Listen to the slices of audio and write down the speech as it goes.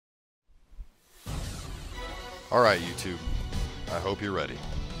Alright, YouTube. I hope you're ready.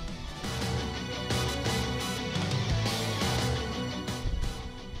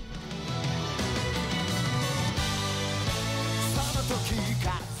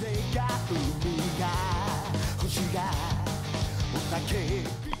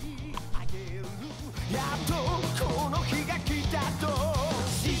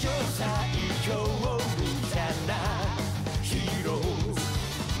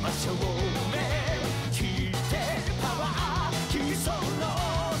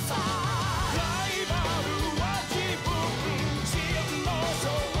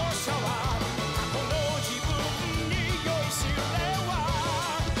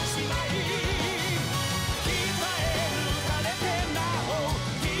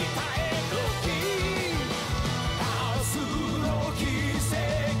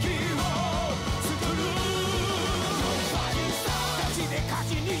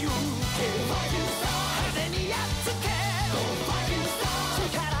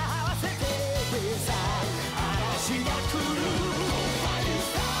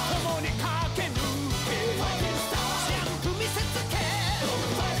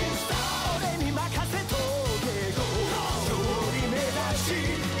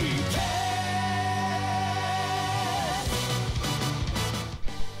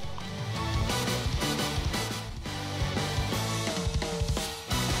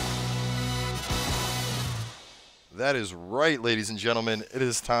 That is right, ladies and gentlemen. It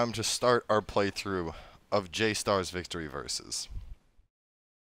is time to start our playthrough of J-Star's Victory Versus.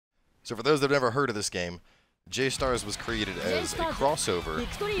 So for those that have never heard of this game, J-Stars was created as a crossover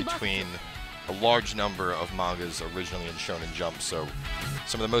between a large number of mangas originally in Shonen JUMP. So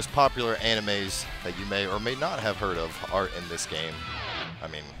some of the most popular animes that you may or may not have heard of are in this game. I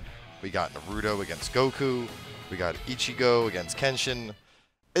mean, we got Naruto against Goku, we got Ichigo against Kenshin.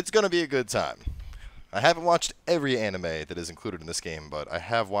 It's going to be a good time. I haven't watched every anime that is included in this game, but I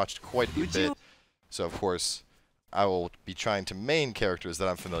have watched quite a bit. So, of course, I will be trying to main characters that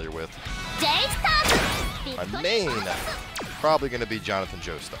I'm familiar with. My main, probably going to be Jonathan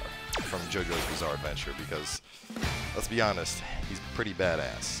Joestar from JoJo's Bizarre Adventure, because, let's be honest, he's pretty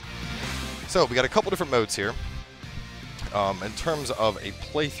badass. So, we got a couple different modes here. In terms of a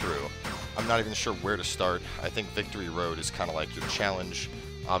playthrough, I'm not even sure where to start. I think Victory Road is kind of like your challenge.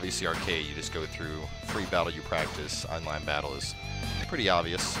 Obviously, arcade, you just go through free battle, you practice. Online battle is pretty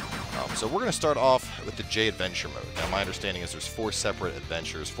obvious. So we're going to start off with the J Adventure mode. Now, my understanding is there's 4 separate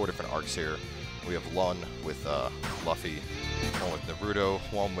adventures, 4 different arcs here. We have Lun with Luffy, one with Naruto,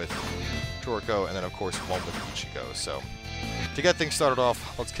 one with Toriko, and then, of course, one with Ichigo. So to get things started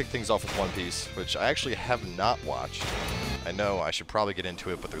off, let's kick things off with One Piece, which I actually have not watched. I know I should probably get into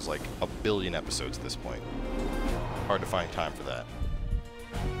it, but there's like a billion episodes at this point. Hard to find time for that.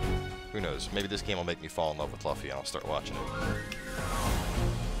 Who knows? Maybe this game will make me fall in love with Luffy and I'll start watching it.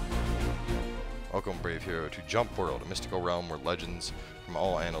 Welcome, brave hero, to Jump World, a mystical realm where legends from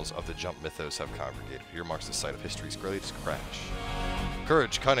all annals of the Jump mythos have congregated. Here marks the site of history's greatest crash.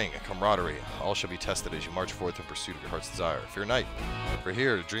 Courage, cunning, and camaraderie, all shall be tested as you march forth in pursuit of your heart's desire. Fear not, for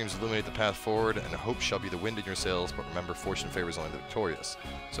here dreams illuminate the path forward, and hope shall be the wind in your sails, but remember, fortune favors only the victorious.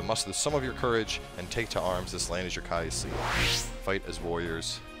 So muster the sum of your courage, and take to arms, this land is your Kai's sea. Fight as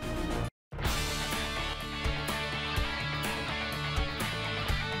warriors.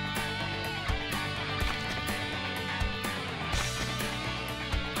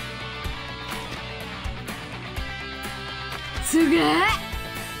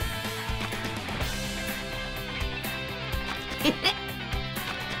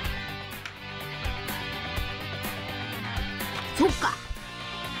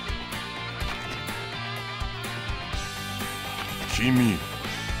 Kimi.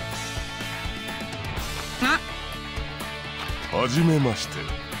 はじめまして。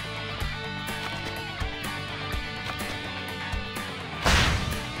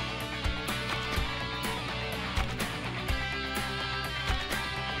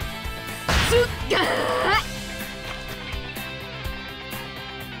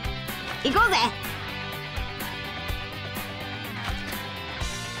行こうぜ。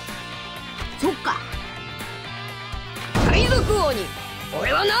そっか。海賊王に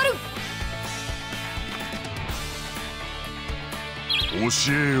俺はなる。教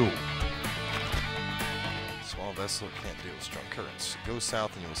えよう。 Small vessel can't deal with strong currents. Go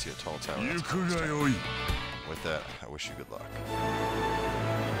south and you will see a tall tower. 行くがよい。 With that, I wish you good luck.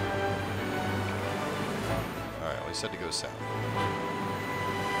 Alright, well, he said to go south.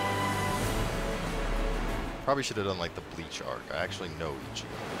 Probably should have done like the Bleach arc. I actually know Ichigo.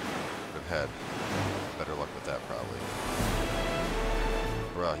 Would have had better luck with that, probably.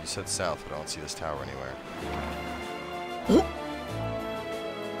 Bruh, you said south, but I don't see this tower anywhere.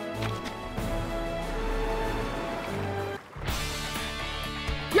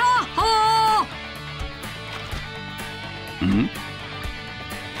 Yahoo!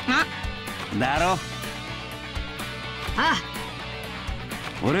 だろ。あ、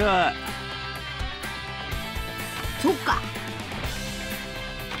俺はそっか。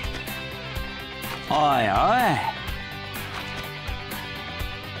おいおい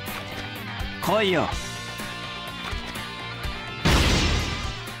来いよ。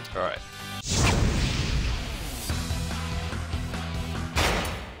 Alright.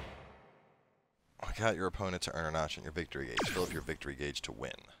 I got your opponent to earn a notch in your victory gauge. Fill up your victory gauge to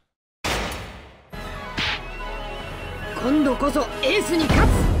win. 今度こそエースに勝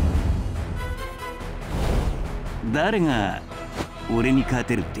つ。誰が俺に勝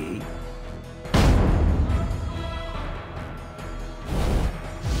てるって？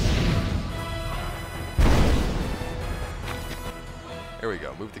 Here we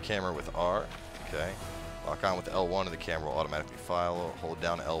go. Move the camera with R. Okay. Lock on with L1 and the camera will automatically file. Hold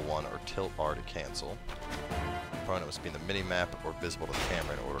down L1 or tilt R to cancel. The opponent must be in the mini-map or visible to the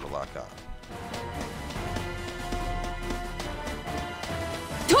camera in order to lock on.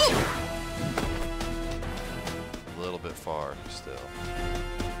 A little bit far still.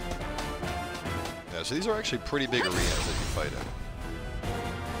 Yeah, so these are actually pretty big arenas that you fight in.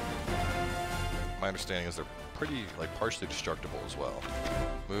 My understanding is they're pretty, like, partially destructible as well.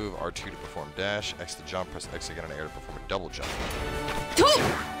 Move R2 to perform dash, X to jump, press X again in air to perform a double jump.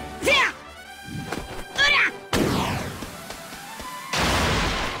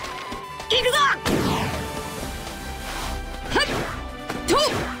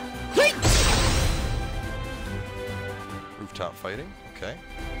 Rooftop fighting, okay.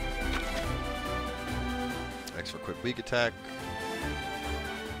 X for quick weak attack.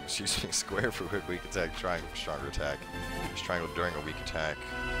 Excuse me, square for quick weak attack, triangle for stronger attack. Use triangle during a weak attack,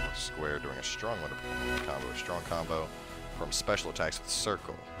 square during a strong one combo, strong combo. Perform special attacks with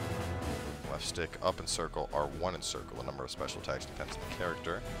circle. Left stick up in circle, R1 in circle. The number of special attacks depends on the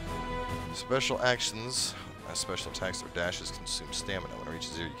character. Special actions, as special attacks or dashes consume stamina. When it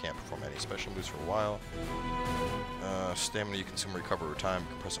reaches 0, you can't perform any special moves for a while. Stamina you consume recover over time. You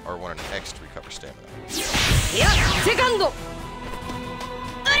can press R1 and X to recover stamina. Yeah, segundo.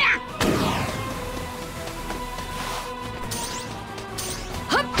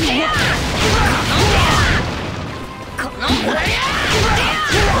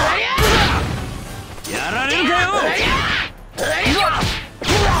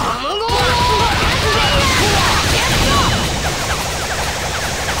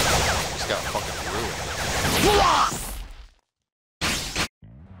 Just got fucking ruined.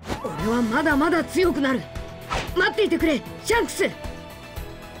 俺はまだまだ強くなる。待っていてくれ、シャンクス。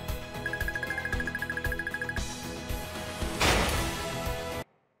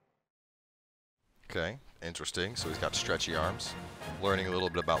 Okay, interesting. So he's got stretchy arms. Learning a little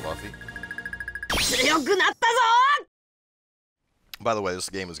bit about Luffy. 強くなったぞ。 By the way, this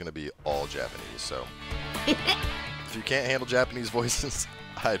game is going to be all Japanese, so if you can't handle Japanese voices,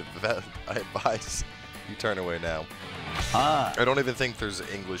 I advise you turn away now. I don't even think there's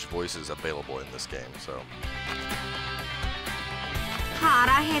English voices available in this game, so.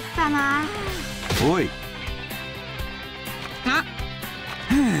 腹減ったな。おい。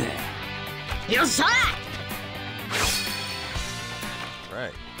よっしゃ。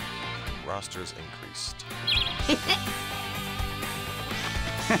 Right. Rosters increased.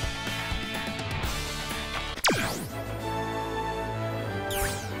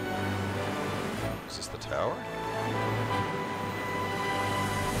 Is this the tower?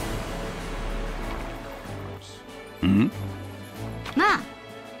 Hmm? なあ。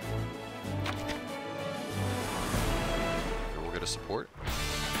 We'll get a support.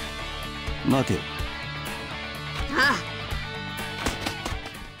 待てよ。あ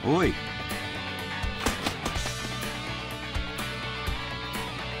あ。おい。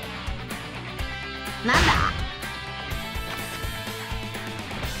なんだ。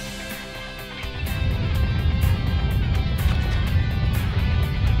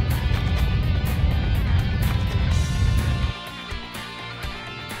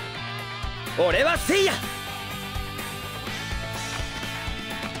 俺はせいや。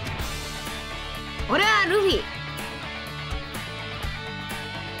俺はルフィ。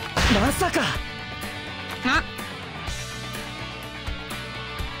まさか。あ。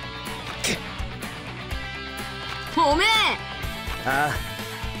おめえ。ああ。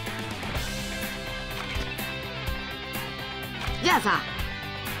じゃあさ。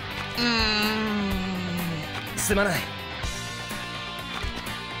すまない。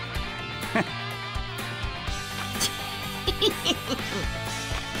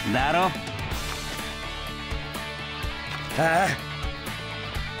だろ。ああ、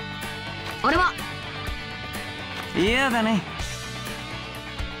俺も。嫌だね。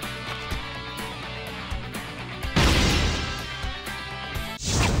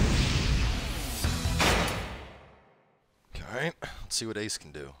Alright, let's see what Ace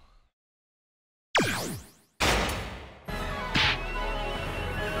can do. 大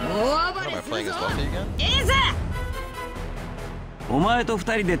What 暴 am I れする playing ぞ as Luffy again? エース。お前と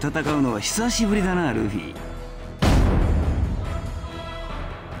二人で戦うのは久しぶりだな、ルフィ。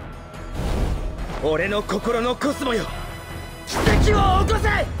俺の心のコスモよ、奇跡を起こせ。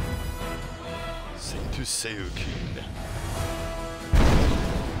 Saint Seiuki.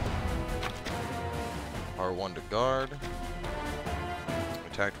 R1 to guard.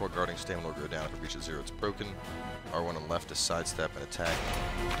 Attack while guarding stamina will go down. If it reaches 0, it's broken. R1 on left to sidestep and attack.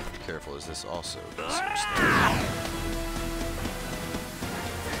 Be careful, as this also does some stuff.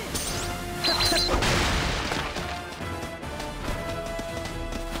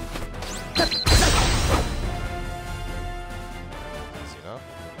 Easy enough.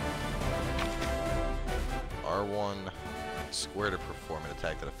 R1 square to perform an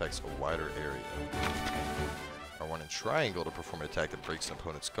attack that affects a wider area. R1 and triangle to perform an attack that breaks an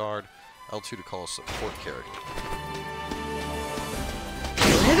opponent's guard. L2 to call a support character.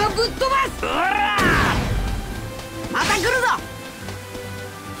 俺がぶっ飛ばす。また来るぞ。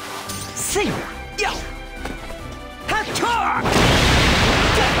せいやハット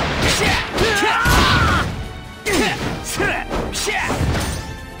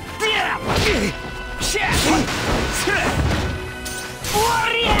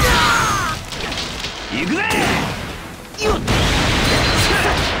行くぜ。よし、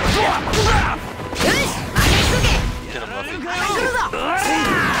任せとけ。 Get him, Luffy. また来るぞ。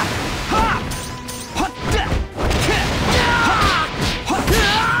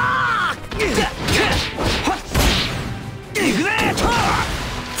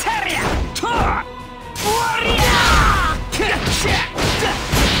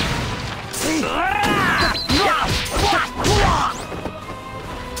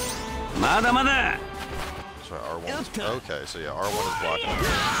まだまだ。 That's right, R1 is, okay, so yeah, R1 is blocking.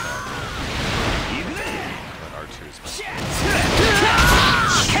 And R2 is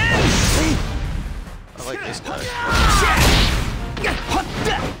I like this guy.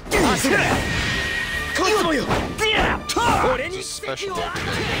 コスモよ、俺 It's a に special move. 覚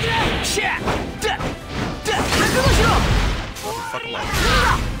悟しろ。 Fuck him up.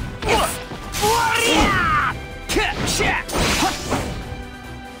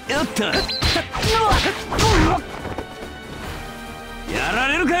 やった。やら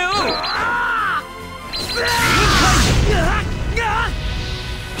れるかよ。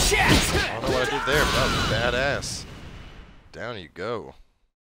 I don't know what I did there, but that was badass. Down you go.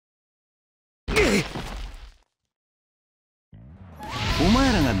 お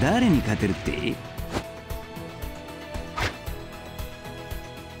前らが誰に勝てるって？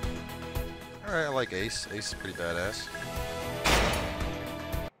 Alright, I like Ace. Ace is pretty badass.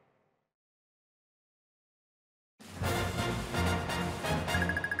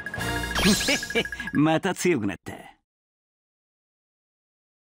 また強くなった。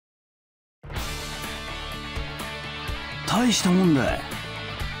大したもんだ。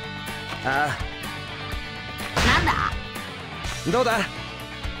あなんだ。あ、どうだ。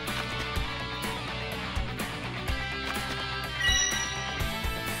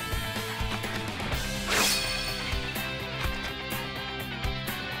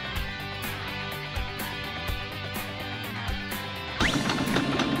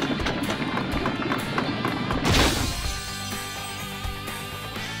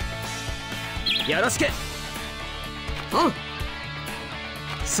よろしく。おう。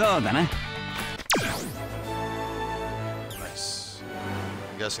そうだな。 Nice.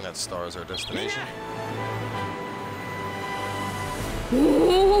 I'm guessing that star is our destination. お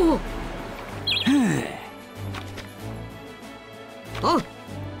お。おう。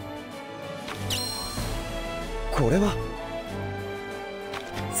これは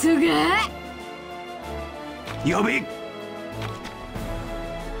すげえ。呼び。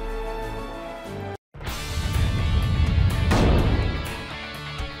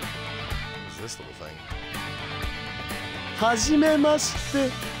 This little thing. はじめまして。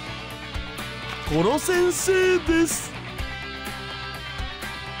コロ先生です。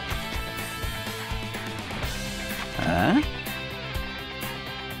あ？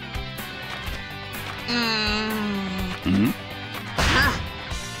うん？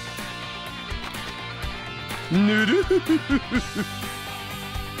ぬるふふふふ。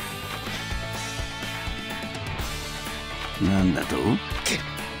なんだと？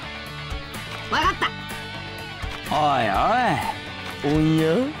わかった。おいおい。お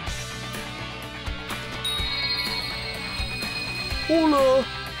やほら。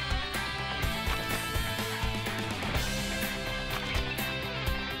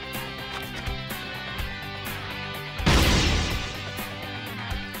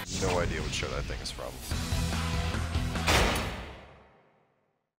No idea what show that thing is from.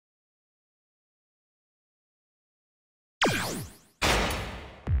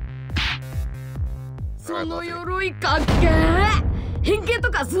 その鎧かっけー。変形と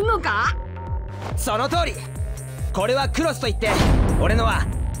かすんのか？その通り。これはクロスといって、俺のは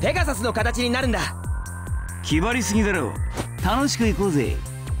ペガサスの形になるんだ。気張りすぎだろ。楽しく行こうぜ。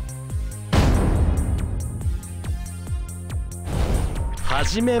は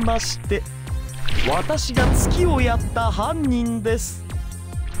じめまして。私が月をやった犯人です。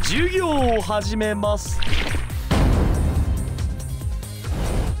授業を始めます。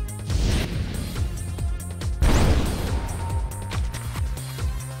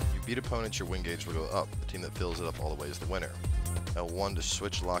Beat opponents, your win gauge will go up. The team that fills it up all the way is the winner. L1 to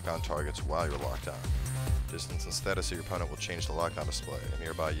switch lock-on targets while you're locked on. Distance and status of your opponent will change the lock-on display.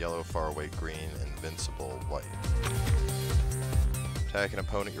 Nearby yellow, far away green, invincible white. Attack an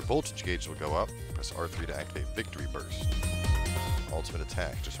opponent, your voltage gauge will go up. Press R3 to activate Victory Burst. Ultimate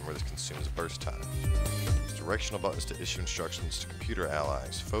attack, just remember this consumes burst time. Use directional buttons to issue instructions to computer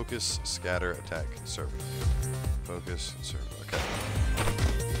allies. Focus, scatter, attack, conservative. Focus, conservative. Okay.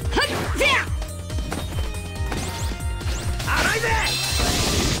 荒いぜ。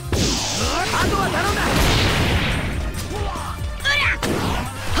あとは頼んだ。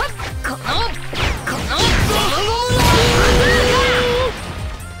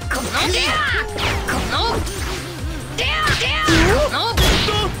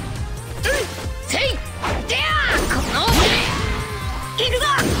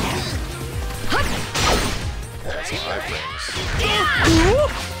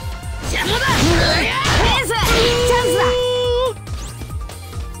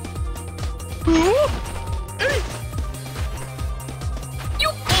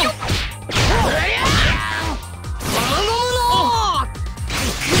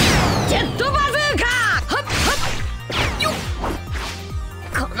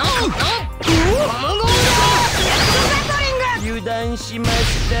油断しま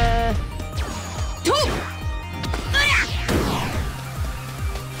した。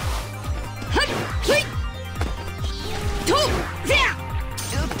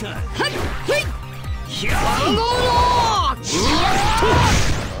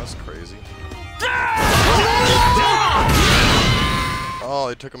That's crazy. Oh,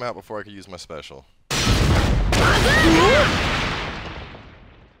 they took him out before I could use my special.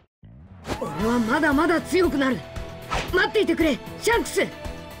 俺はまだまだ強くなる。待っていてくれ、シャンクス。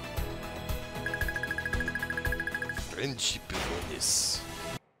Friendship bonus.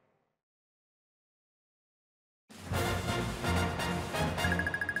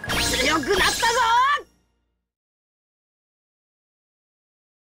 強くなったぞ。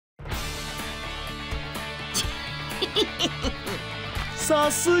さ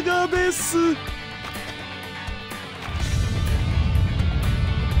すがです。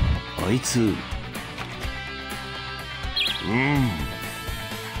あいつ。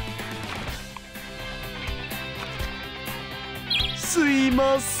すい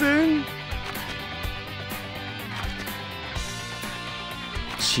ません。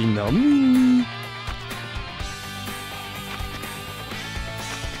ちなみに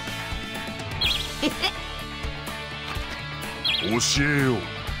教えよう。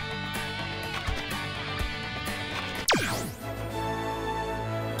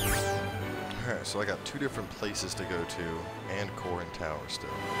Alright, so I got 2 different places to go to, and core and tower still.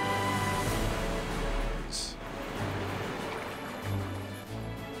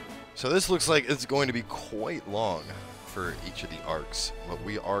 So this looks like it's going to be quite long for each of the arcs, but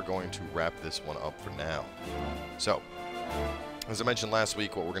we are going to wrap this one up for now. So, as I mentioned last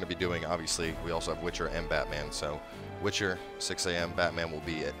week, what we're going to be doing, obviously, we also have Witcher and Batman, so Witcher, 6 a.m., Batman will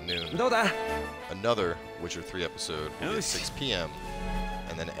be at noon. Another Witcher 3 episode will be at 6 p.m.,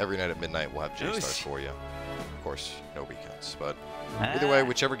 and then every night at midnight we'll have J-Stars for you. Of course, no weekends, but either way,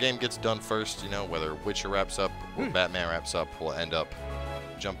 whichever game gets done first, you know, whether Witcher wraps up or Batman wraps up, we'll end up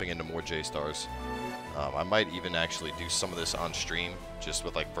jumping into more J-Stars. I might even actually do some of this on stream, just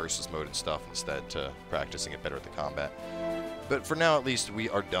with like versus mode and stuff instead, to practicing it better at the combat. But for now, at least, we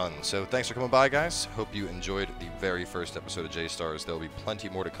are done. So thanks for coming by, guys. Hope you enjoyed the very first episode of J-Stars. There will be plenty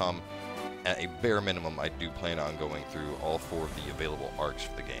more to come. At a bare minimum, I do plan on going through all 4 of the available arcs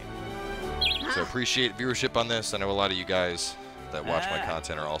for the game. So appreciate viewership on this. I know a lot of you guys that watch my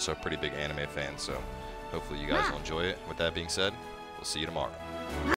content are also pretty big anime fans, so hopefully you guys will enjoy it. With that being said, we'll see you tomorrow.